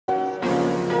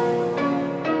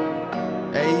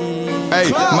Hey,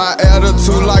 my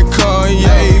attitude like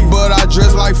Kanye, but I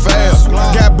dress like Fab.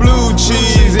 Got blue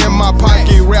cheese in my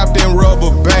pocket wrapped in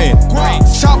rubber band.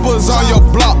 Choppers on your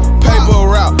block, paper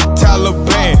route,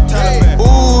 Taliban.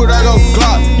 Ooh, that go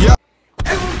Glock, yeah.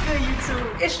 Hey, what's good,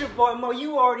 YouTube? It's your boy Mo.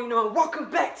 You already know.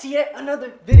 Welcome back to yet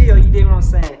another video. You dig what I'm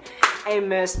saying? Hey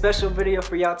man, special video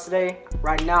for y'all today.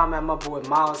 Right now I'm at my boy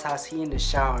Miles' house. He in the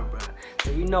shower, bro.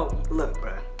 So you know, look,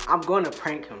 bro. I'm going to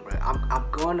prank him, bro. I'm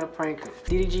going to prank him.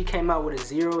 DDG came out with a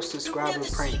 0 subscriber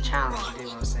prank challenge. You dig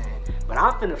what I'm saying? But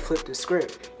I'm finna flip the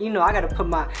script. You know, I gotta put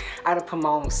my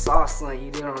own sauce on it.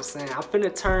 You dig what I'm saying? I'm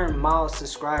finna turn Miles'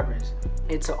 subscribers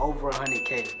into over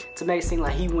 100K to make it seem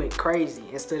like he went crazy.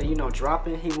 Instead of, you know,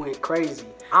 dropping, he went crazy.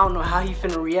 I don't know how he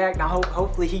finna react.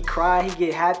 Hopefully he cry, he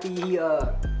get happy,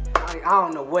 I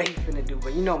don't know what he finna do,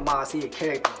 but you know Miles, he a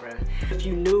character, bro. If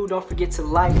you new, don't forget to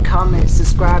like, comment,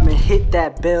 subscribe, and hit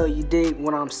that bell. You dig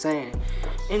what I'm saying?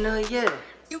 And yeah,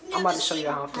 I'm about to show you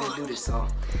how I'm finna do this, so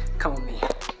come with me.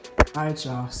 Alright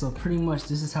y'all, so pretty much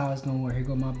this is how it's gonna work. Here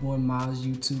go my boy Miles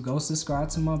YouTube. Go subscribe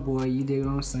to my boy, you dig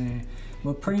what I'm saying?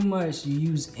 But pretty much you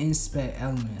use inspect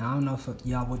element. I don't know if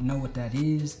y'all would know what that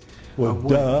is. Well,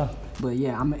 duh. But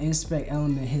yeah, I'm gonna inspect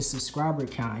element his subscriber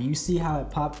count. You see how it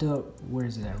popped up? Where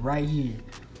is it at? Right here.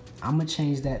 I'm gonna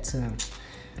change that to,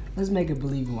 let's make it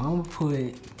believable. I'm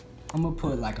gonna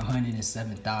put like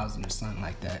 107,000 or something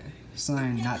like that.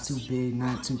 Something not too big,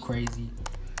 not too crazy.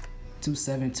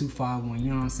 27251, you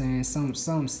know what I'm saying?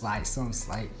 Some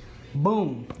slight.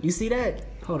 Boom. You see that?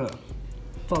 Hold up.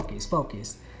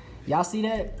 Focus. Y'all see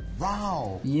that?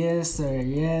 Wow. Yes, sir.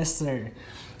 Yes, sir.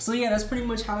 So yeah, that's pretty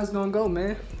much how it's gonna go,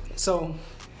 man. So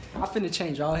I finna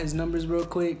change all his numbers real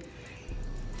quick.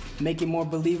 Make it more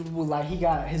believable, like he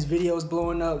got his videos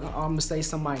blowing up. I'm gonna say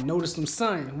somebody noticed him,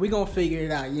 son. We gonna figure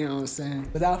it out, you know what I'm saying?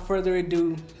 Without further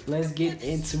ado, let's get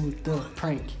into the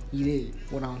prank. You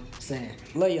did what I'm saying.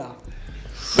 Love y'all.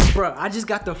 Bruh, I just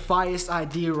got the fiest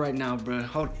idea right now, bruh.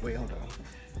 Hold on.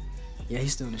 Yeah,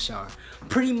 he's still in the shower.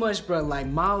 Pretty much, bruh, like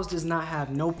Miles does not have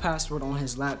no password on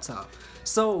his laptop.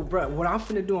 So, bruh, what I'm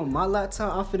finna do on my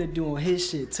laptop, I'm finna do on his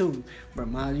shit too. Bruh,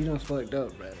 Miles, you done fucked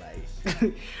up, bruh.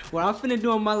 Like, what I'm finna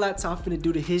do on my laptop, I'm finna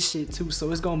do to his shit too.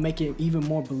 So it's gonna make it even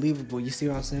more believable. You see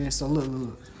what I'm saying? So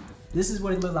look. This is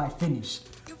what it looked like finished.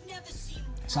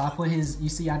 So I put his, you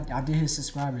see, I did his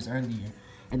subscribers earlier.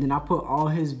 And then I put all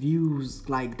his views,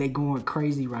 like they going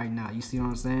crazy right now. You see what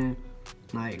I'm saying?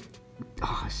 Like,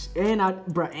 oh, and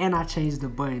I changed the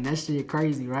button. That shit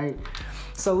crazy, right?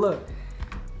 So look.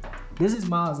 This is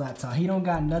Miles' laptop. He don't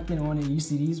got nothing on it. You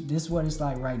see this what it's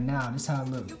like right now. This how it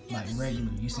look like regular.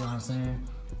 You see what I'm saying?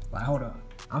 Like hold up.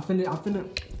 I'm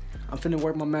finna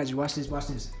work my magic. Watch this.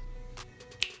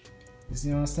 You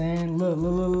see what I'm saying?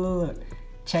 Look.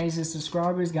 Change the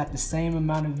subscribers, got the same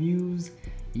amount of views.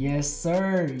 Yes,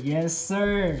 sir.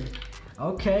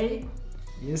 Okay.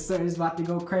 Yes, sir. It's about to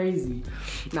go crazy.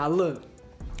 Now look,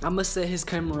 I'ma set his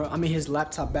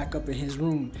laptop back up in his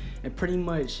room, and pretty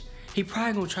much he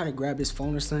probably gonna try to grab his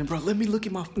phone or something. Bro, let me look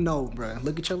at my no, bro.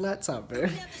 Look at your laptop, bro.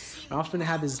 I'm finna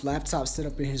have his laptop set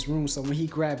up in his room, so when he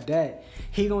grab that,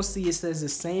 he gonna see it says the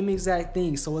same exact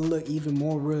thing, so it look even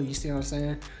more real. You see what I'm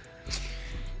saying?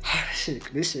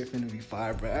 This shit finna be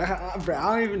fire, bro. Bro,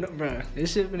 I don't even know, bro.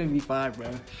 This shit finna be fire, bro.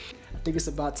 I think it's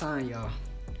about time, y'all.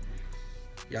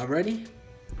 Y'all ready?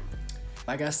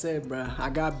 Like I said, bro, I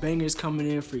got bangers coming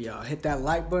in for y'all. Hit that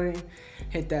like button,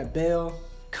 hit that bell.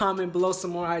 Comment below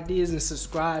some more ideas and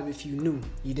subscribe if you new.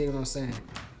 You dig what I'm saying?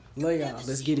 Love y'all.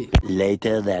 Let's get it.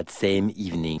 Later that same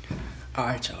evening.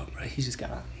 Alright, y'all, bro. He just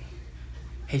got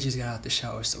out the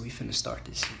shower, so we finna start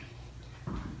this shit.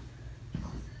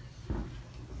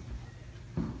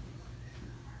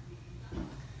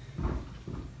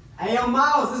 Hey, yo,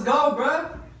 Miles, let's go,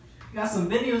 bro. We got some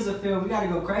videos to film. We gotta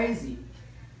go crazy.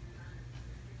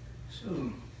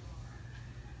 Shoot.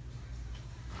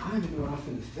 I don't even know what I'm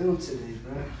finna film today,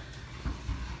 bro.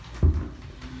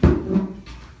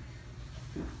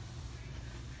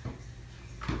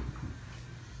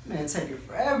 Man, take it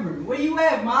forever. Where you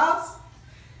at, Miles?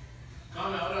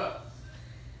 Come out up.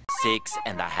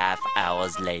 6.5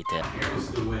 hours later. It's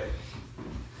still wet.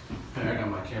 Hey, I got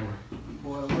my camera.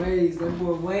 That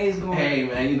boy Waze going. Hey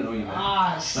man, you know.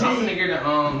 Ah shit. But I'm finna get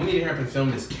we need to hurry up and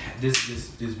film this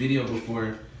video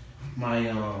before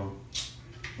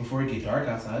before it get dark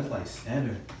outside. It's like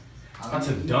 7. I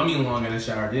took dummy long in the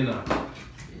shower, didn't I?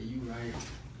 Yeah, you right.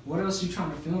 What else you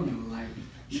trying to film though? Like,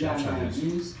 you got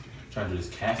ideas? Trying to do this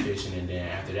catfishing, and then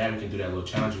after that we can do that little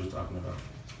challenge we was talking about.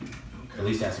 Okay. At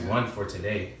least that's one for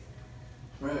today.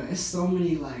 Bro, it's so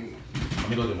many like. Let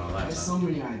me look at my laptop. There's so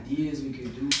many ideas we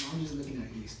could do. I'm just looking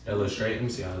at these. That look straight. Let me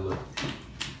see how it look.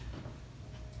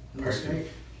 Perfect.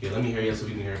 Yeah, let me hear you so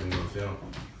we can hear it in the film.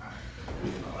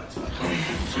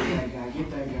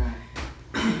 Get that guy.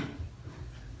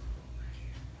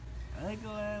 I like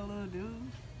that little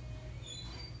dude.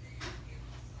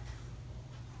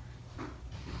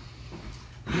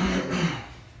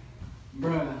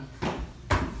 Bruh.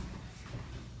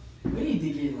 We need to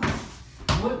get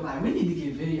we need to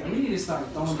get video. We need to start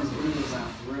throwing these videos out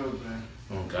for real, bruh.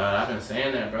 Oh God, I've been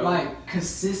saying that, bro. Like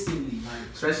consistently,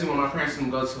 like. Especially when my parents can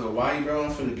go to Hawaii, bro.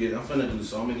 I'm finna do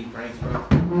so many pranks, bro.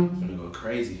 I'm finna go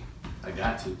crazy. I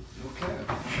got to. Okay.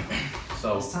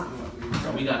 So, It's time.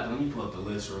 let me pull up the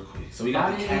list real quick. So we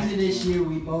got By the the end of catfish. this year,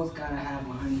 we both gotta have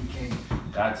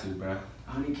 100K. Got to, bro.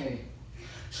 100K.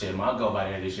 Shit, my goal by the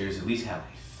end of this year is at least have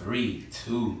like 3,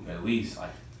 2, at least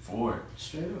like 4.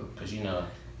 Straight up. Cause you know,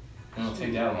 it don't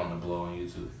take that long to blow on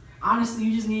YouTube. Honestly,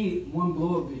 you just need one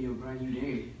blow up video, bro. You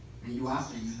there. And you out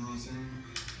there, you know what I'm saying?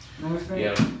 Matter of fact, Yeah.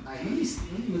 like, let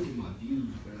me look at my views,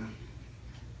 bro.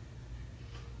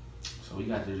 So we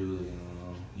got to do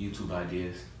YouTube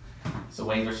ideas. So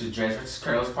Wayne versus Dress versus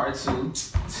Curls part 2.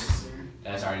 Yes, sir.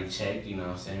 That's already checked, you know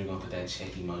what I'm saying? We're gonna put that check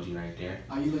emoji right there.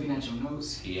 Are you looking at your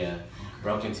notes? Yeah.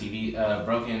 Broken TV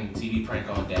prank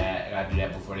on dad. I gotta do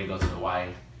that before they go to Hawaii.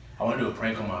 I wanna do a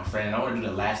prank on my friend. I wanna do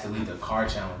the last delete the car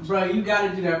challenge. Bro, you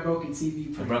gotta do that broken TV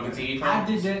prank. The broken TV prank?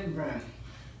 I did that, bro.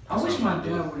 I wish my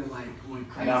dad would have like went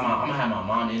crazy. I'm gonna have my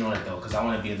mom in on it though, cause I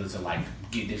wanna be able to like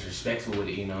get disrespectful with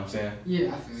it, you know what I'm saying?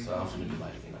 Yeah, I feel you. So I'm gonna be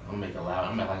like, you know, I'm gonna make it loud.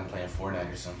 I'm like I'm playing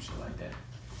Fortnite or some shit like that,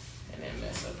 and then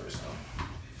mess up or something.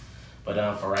 But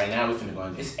for right now, we're finna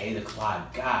go. It's 8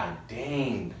 o'clock. God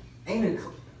dang. Ain't it?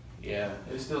 Yeah,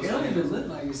 it's still. It don't even look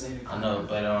like it's 8 o'clock. I know,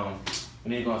 but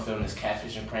we need to go and film this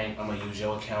catfishing prank. I'm gonna use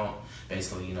your account.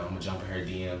 Basically, you know, I'm gonna jump in her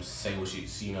DMs, say what she,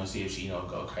 you know, see if she, you know,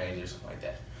 go crazy or something like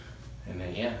that. And then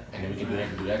we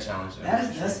can do that challenge.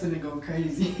 That's gonna go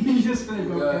crazy. You just gonna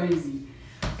go crazy.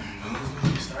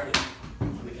 Let's get started.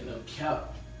 I'm gonna get another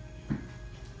cap. I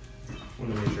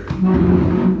wanna make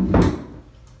sure.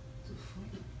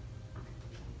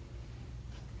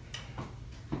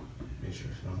 Make sure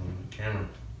it's not on the camera.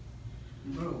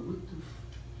 Bro, what the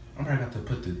I'm probably got to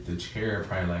put the chair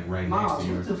probably like right next Miles, to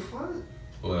yours. what the fuck?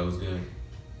 Oh, that was good.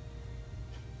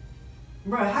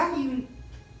 Bro, how do you...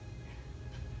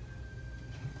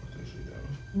 Put that shit down.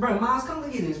 Bro, Miles, come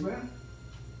look at this, bro.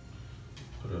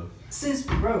 Put up. Since,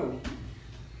 bro,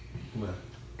 What?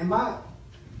 am I...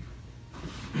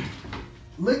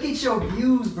 Look at your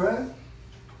views, bro.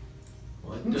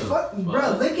 What the Fuck, fuck?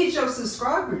 bro, look at your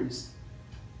subscribers.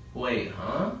 Wait,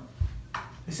 huh?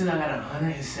 They said I got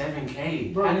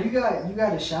 107K. Bro, you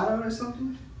got a shout out or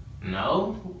something?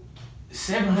 No. Bro,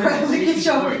 look at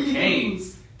your 764K.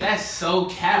 views. That's so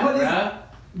cap, What is bruh.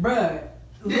 Bruh,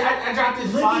 I dropped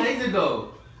this Look 5 at- days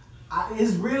ago.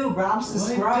 it's real, bro. I'm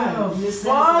subscribed. What the It says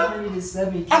fuck?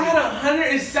 107K. I got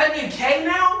 107K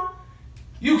now?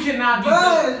 You cannot be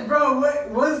good. Bro,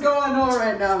 what's going on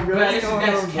right now, bro? Bruh, What's going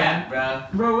that's on, cap,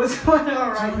 bruh. bro? What's going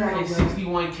on right now, bro?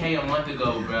 261K a month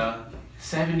ago, bruh.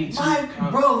 72.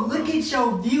 Bro, look at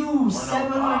your views.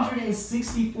 105.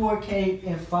 764K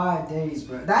in 5 days,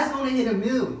 bro. That's gonna hit a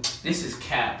mil. This is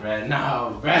cap, bruh.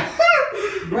 No, bruh.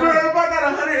 Bro. Bruh, if I got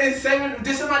 107,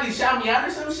 did somebody shout me out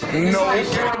or some shit? Did somebody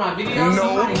share one of my videos?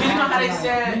 Somebody You know how they had to,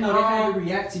 said, you know, they had to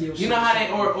react to your shit. you know how they,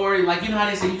 or like, you know how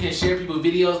they say you can share people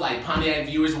videos, like Pontiac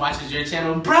viewers watches your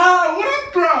channel? Bruh, what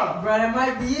up, bruh? Bro, that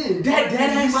might be it. That you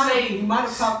might, say- you might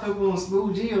have popped up on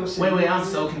Smooth G or shit. Wait, I'm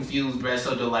so confused, bruh.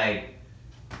 So they're like,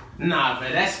 nah,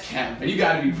 bruh, that's cap, bruh. You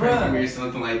gotta be pranking me or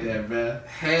something like that, bruh.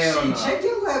 Hell Shit, no. check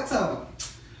your laptop.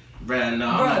 Bruh, no,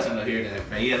 I'm Bruh. not trying to hear that,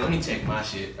 bruh. Yeah, let me check my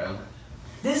shit, bro.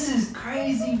 This is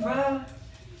crazy, bro.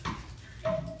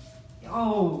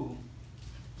 Yo.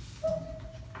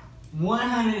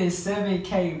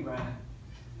 107K, bro.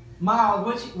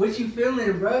 Miles, what you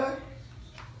feeling, bro?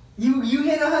 You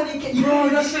hit 100K. You Bro,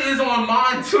 hit that shit is on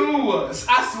mine too.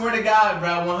 I swear to God,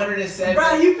 bro, 107.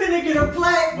 Bro, you finna get a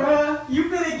plaque, bro. You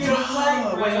finna get a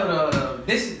plaque, bro. Wait, hold on.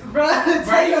 This, Bro,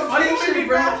 take you a funny with picture, me,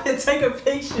 bro. bro? Take a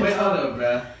picture. wait, hold bro. up,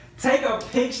 bro. Take a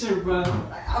picture, bro.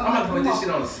 I'm gonna put this shit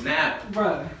on Snap.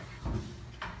 Bro.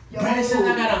 Bro, it says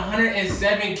I got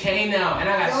 107K now, and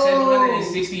I got Yo.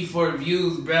 764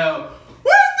 views, bro.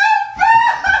 What the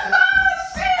fuck?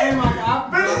 Hey, my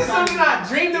God. Bro, this is something I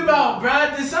dreamed about,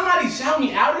 bro. Did somebody shout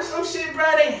me out or some shit, bro?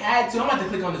 They had to. I'm about to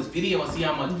click on this video and see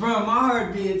how much. Bro, my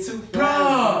heart being too fast.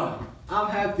 Bro. I'm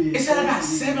happy. It said I got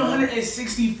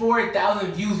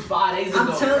 764,000 views 5 days ago. I'm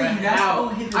telling bruh. you, that's How?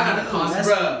 gonna hit the I gotta news. call, That's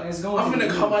bro. going I'm to finna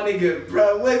the call my nigga,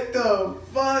 bro. What the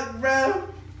fuck, bro?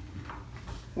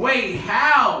 Wait,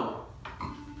 how?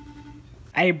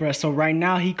 Hey, bro, so right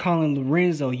now he calling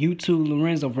Lorenzo, YouTube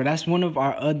Lorenzo, bro. That's one of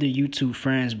our other YouTube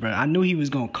friends, bro. I knew he was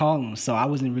going to call him, so I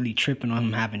wasn't really tripping on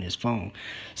him having his phone.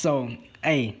 So,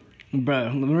 hey,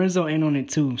 bro, Lorenzo in on it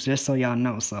too, just so y'all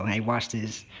know. So, hey, watch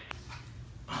this.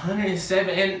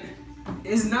 107 and...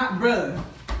 It's not, bro.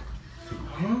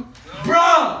 Huh?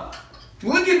 Bro!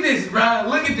 Look at this, bro.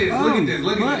 Look at this. Look at this.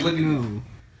 Look at this. Look at this.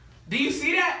 Do you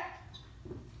see that?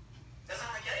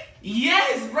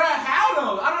 Yes, bro. How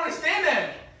though? I don't understand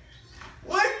that.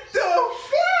 What the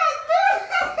fuck, bro?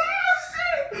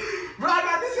 Bro, I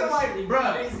got this in like, bro.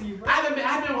 I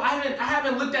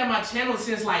haven't looked at my channel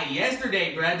since like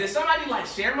yesterday, bro. Did somebody like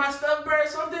share my stuff, bro, or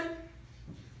something?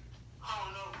 I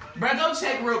don't know, bro. Bro, go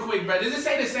check real quick, bro. Does it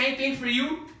say the same thing for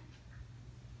you?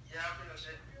 Yeah, I'm gonna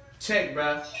check. Check,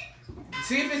 bro.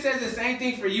 See if it says the same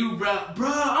thing for you, bro.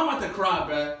 Bro, I'm about to cry,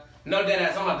 bro. No,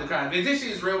 deadass, I'm about to cry. If this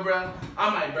shit is real, bro, I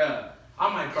might cry,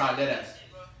 deadass.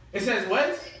 It says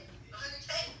what?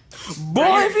 Boy,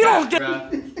 bro, if you don't get... bro.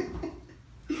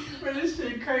 Bro, this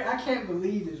shit crazy. I can't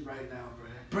believe this right now,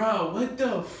 bro. Bro, what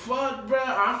the fuck, bro?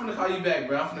 I'm finna call you back,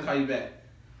 bro. I'm finna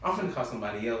call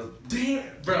somebody else. Damn,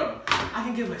 bro. I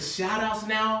can give a shout outs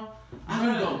now. I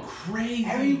can go crazy.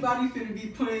 Everybody finna be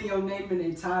putting your name in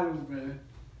their titles, bro.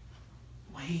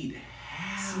 Wait,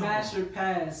 how? Smash or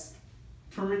pass,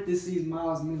 parentheses,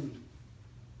 Mylesmilly.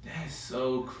 That's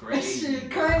so crazy. That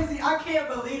shit crazy. I can't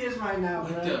believe this right now,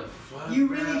 bro. What the fuck, You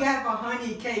bro? really have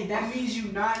 100K. That means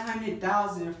you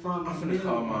 900,000 from I'm finna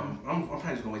call mom. I'm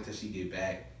probably just gonna wait till she get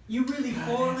back. You really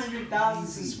God, 400,000 that's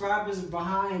crazy. subscribers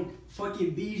behind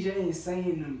fucking BJ and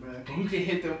saying them, bro. You can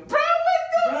hit them. Bro, what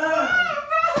the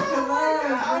fuck, bro?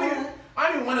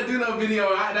 I didn't want to do no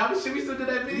video. Should we still do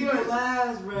that video?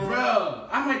 Bro,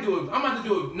 I'm about to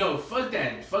do it. No, fuck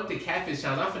that. Fuck the catfish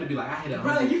challenge. I'm finna be like, I hit 100K.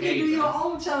 Bro, you can do your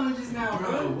own challenges now,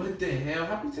 Bro, what the hell?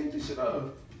 How do you take this shit off?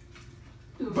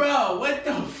 Bro, what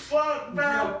the fuck,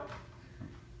 bro?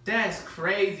 That's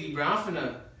crazy, bro. Hold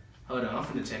on, I'm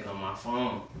finna check on my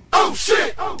phone. Oh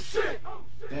shit! Oh shit!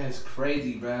 That's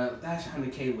crazy, bro. That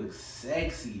 100K looks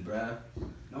sexy, bro.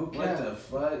 No cap. What the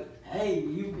fuck? Hey,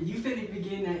 you finna be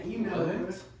getting that email, bro.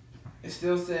 It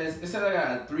says I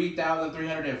got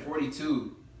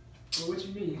 3,342. Well, what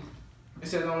you mean? It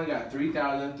says I only got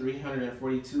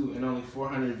 3,342 and only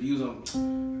 400 views on.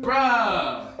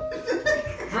 Bruh!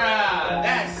 Bruh,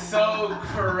 that's so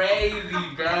crazy,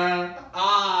 bruh.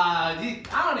 I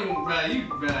don't even,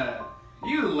 bruh,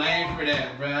 you lame for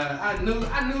that, bruh. I knew,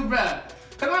 bruh.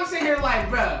 Cause I'm sitting here like,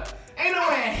 bruh, ain't no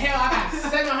way in hell I got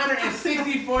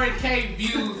 764K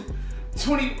views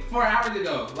 24 hours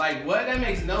ago. Like, what? That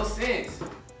makes no sense.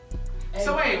 Hey,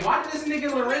 so wait, why did this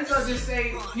nigga Lorenzo just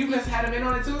say you must have him in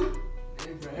on it too?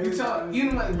 Hey, I don't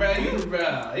even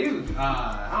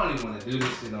want to do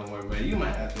this shit no more, bro. You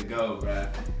might have to go, bro.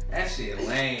 That shit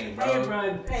lame, bro. Hey,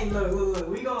 bro. Hey, look.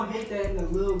 We gonna hit that in a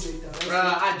little bit, though. Bro,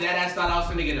 I deadass thought I was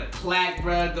finna get a plaque,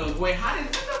 bro. Goes, wait,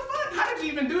 what the fuck? How did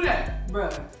you even do that? Bro,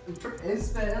 it's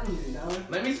the element, dog.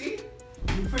 Let me see.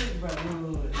 You pretty, bro.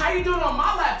 Look. How you doing on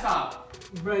my laptop?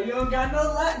 Bro, you don't got no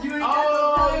laptop. You ain't got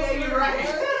no password. Yeah, you're right.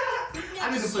 I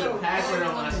need to put a password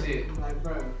on my shit. Like,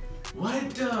 bro. What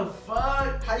the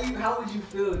fuck? How would you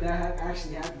feel if that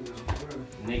actually happened, though, bro?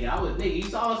 Nigga, you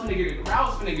saw I was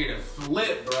finna get a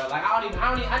flip, bro. Like I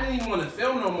didn't even want to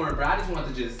film no more, bro. I just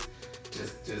wanted to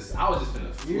I was just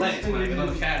finna flex when I get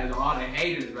on the cat and all the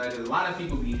haters, bro. There's a lot of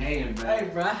people be hating, bro. Hey,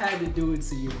 bro, I had to do it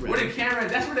to you, bro. Where the camera?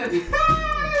 That's where that is.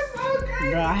 That's so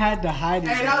crazy. Bro, I had to hide it.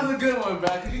 Hey, that was a good one, bro.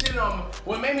 Cause you did it on.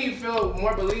 What made me feel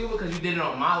more believable? Cause you did it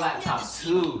on my laptop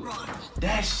too.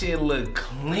 That shit look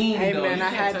clean, hey, though. Man, you I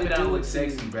can't had tell me to that do look it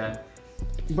sexy, bro.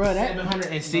 Bro, that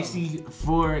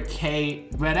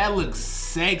 764K, bro. That looks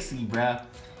sexy, bro.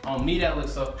 On me, that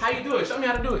looks so. How you do it? Show me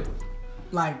how to do it.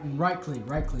 Like right click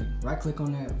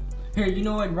on that. Here, you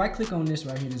know what? Right click on this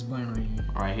right here, this button right here.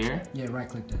 Right here? Yeah, right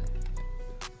click that.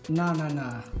 Nah. Here,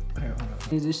 hold on.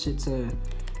 Here's this shit to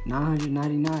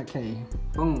 999K.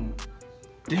 Boom.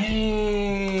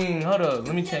 Dang. Hold up.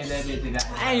 Let me change that bitch to that.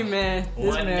 Hey man,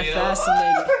 this man mil.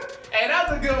 fascinating. Hey,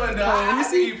 that's a good one, though. I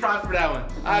gotta give you props for that one.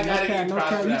 I gotta give you props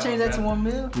for that one. You changed that to 1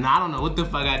 mil? Nah, I don't know what the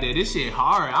fuck I did. This shit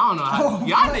hard. I don't know how.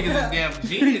 Y'all niggas is damn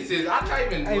geniuses. I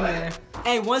can't even. Hey man.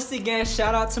 Hey, once again,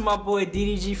 shout out to my boy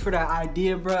DDG for that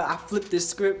idea, bro. I flipped this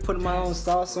script, put my own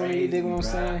sauce on it, you dig what I'm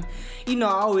saying? You know,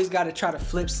 I always gotta try to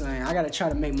flip something. I gotta try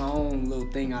to make my own little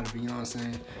thing out of it, you know what I'm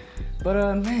saying?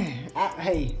 But man,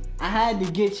 I had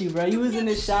to get you, bro. You was in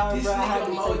the shower, bro. I had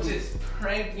to just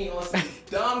pranked me on some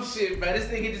dumb shit, bro. This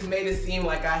nigga just made it seem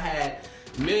like I had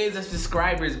Millions of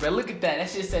subscribers, bro. Look at that. That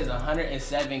shit says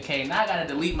 107K. Now I gotta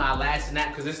delete my last snap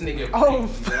because this nigga. Oh,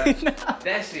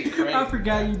 that shit crazy. I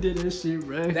forgot you did this shit,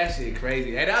 bro. That shit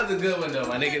crazy. Hey, that was a good one though,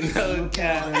 my nigga. No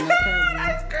cap.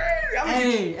 That's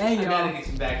crazy. Hey, I y'all. gotta get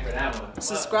you back for that one.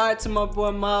 Subscribe to my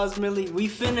boy Mylesmilly. We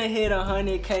finna hit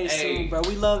 100K soon, bro.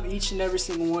 We love each and every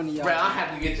single one of y'all. Bro, I'll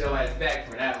have to get your ass back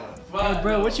for that one. Hey,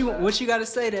 bro, what you gotta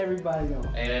say to everybody though?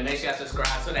 Hey man, make sure y'all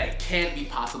subscribe so that it can be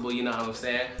possible. You know what I'm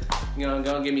saying? You know,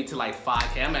 gonna get me to like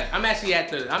 5K. I'm actually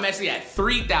at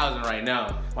 3,000 right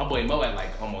now. My boy Mo at like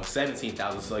almost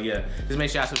 17,000. So yeah, just make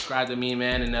sure y'all subscribe to me,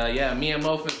 man. And yeah, me and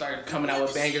Mo finna start coming out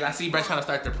with bangers. I see bro trying to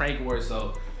start the prank war,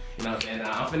 so. You know, and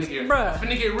I'm finna get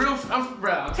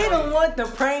real. He don't want the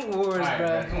prank wars, right,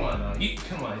 bro. Come on, though.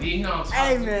 Come on. You know what I'm talking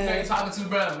Hey, to. man. You know you're talking to,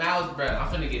 bro. Miles, bro. I'm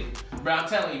finna get, bro. I'm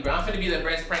telling you, bro. I'm finna be the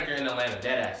best pranker in Atlanta,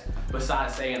 deadass.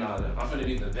 Besides saying all that, I'm finna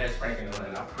be the best pranker in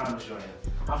Atlanta. I promise you I am.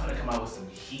 I'm finna come out with some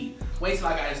heat. Wait till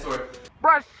I got his story.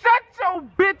 Bro, shut your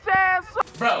bitch ass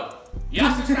up. Bro,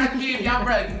 y'all subscribe to me if y'all,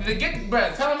 bro.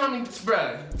 Tell them how many,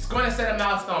 bro. It's going to set a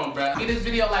milestone, bro. Get this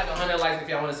video like 100 likes if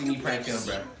y'all want to see me prank him,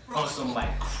 bro. On some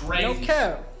like crazy. No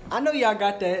cap. I know y'all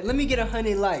got that. Let me get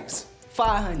 100 likes.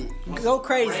 500. Go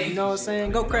crazy, you know what I'm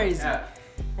saying? Go crazy. Yeah.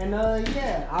 And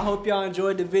yeah, I hope y'all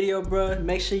enjoyed the video, bro.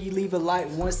 Make sure you leave a like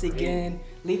once again.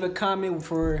 Leave a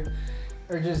comment or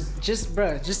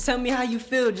just tell me how you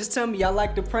feel. Just tell me y'all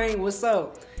like the prank. What's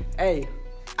up? Hey,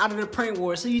 out of the prank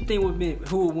wars, who you think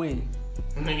who would win?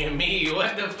 Nigga, me.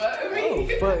 What the fuck? Oh,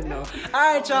 fuck no. All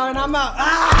right, y'all, and I'm out.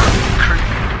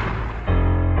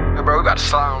 Hey, bro, we got to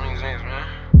slide on these niggas, man.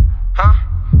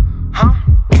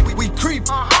 We creep.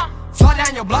 Fly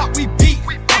down your block, we beat.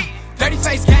 Dirty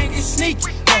face gang is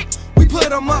sneaky. We put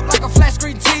them up like a flat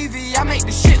screen TV. I make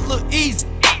the shit look easy.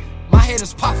 My head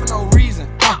is pop for no reason.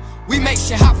 We make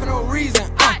shit hot for no reason.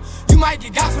 You might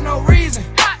get got for no reason.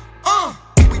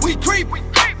 We creep.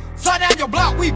 Fly down your block, we